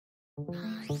The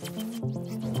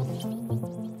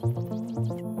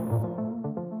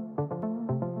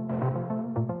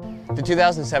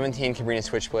 2017 Cabrinha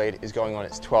Switchblade is going on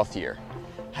its 12th year.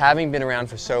 Having been around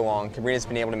for so long, Cabrinha's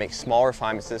been able to make small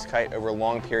refinements to this kite over a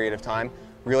long period of time,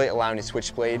 really allowing the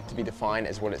Switchblade to be defined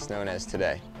as what it's known as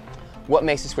today. What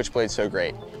makes the Switchblade so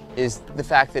great is the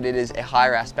fact that it is a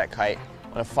higher aspect kite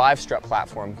on a 5-strut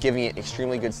platform, giving it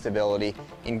extremely good stability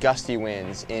in gusty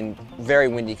winds, in very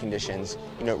windy conditions.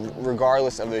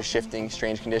 Regardless of those shifting,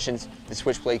 strange conditions, the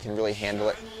Switchblade can really handle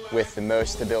it with the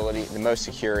most stability, the most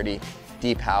security,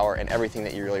 deep power, and everything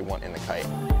that you really want in the kite.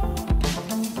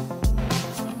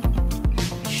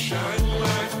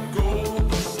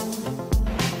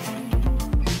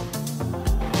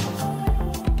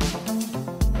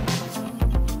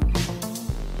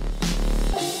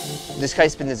 This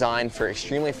kite's been designed for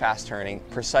extremely fast turning,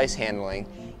 precise handling,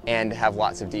 and to have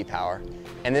lots of deep power.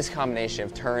 And this combination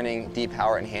of turning, deep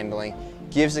power, and handling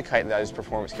gives the kite those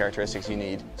performance characteristics you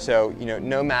need. So,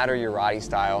 no matter your riding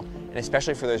style, and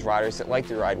especially for those riders that like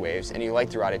to ride waves, and you like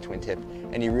to ride a twin tip,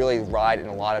 and you really ride in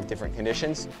a lot of different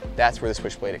conditions, that's where the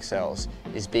Switchblade excels,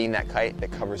 is being that kite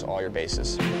that covers all your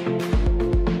bases.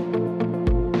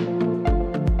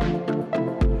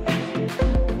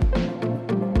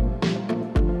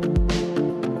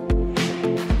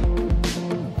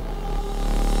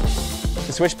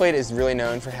 The Switchblade is really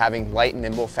known for having light,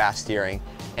 nimble, fast steering,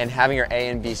 and having your A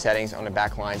and B settings on the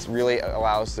back lines really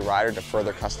allows the rider to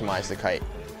further customize the kite.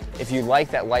 If you like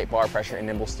that light bar pressure and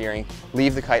nimble steering,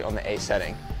 leave the kite on the A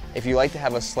setting. If you like to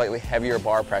have a slightly heavier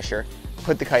bar pressure,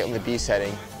 put the kite on the B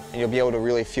setting, and you'll be able to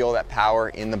really feel that power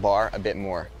in the bar a bit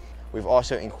more. We've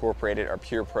also incorporated our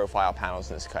pure profile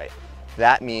panels in this kite.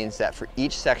 That means that for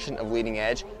each section of leading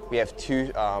edge, we have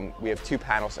two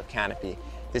panels of canopy.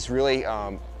 This really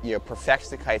perfects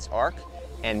the kite's arc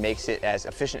and makes it as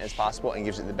efficient as possible and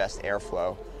gives it the best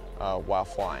airflow while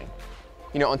flying.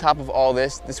 On top of all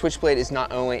this, the Switchblade is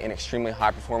not only an extremely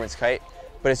high performance kite,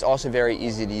 but it's also very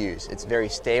easy to use. It's very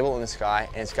stable in the sky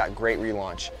and it's got great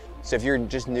relaunch. So if you're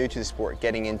just new to the sport,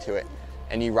 getting into it,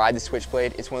 and you ride the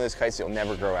Switchblade, it's one of those kites that you'll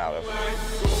never grow out of.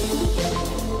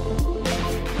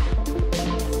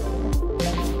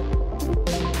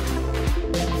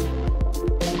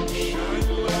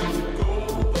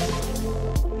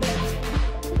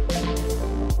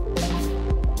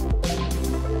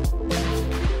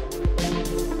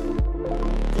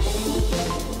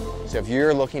 So if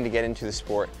you're looking to get into the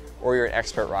sport, or you're an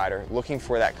expert rider looking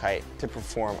for that kite to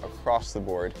perform across the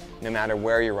board, no matter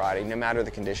where you're riding, no matter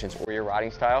the conditions or your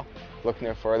riding style, look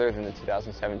no further than the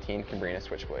 2017 Cabrinha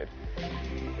Switchblade.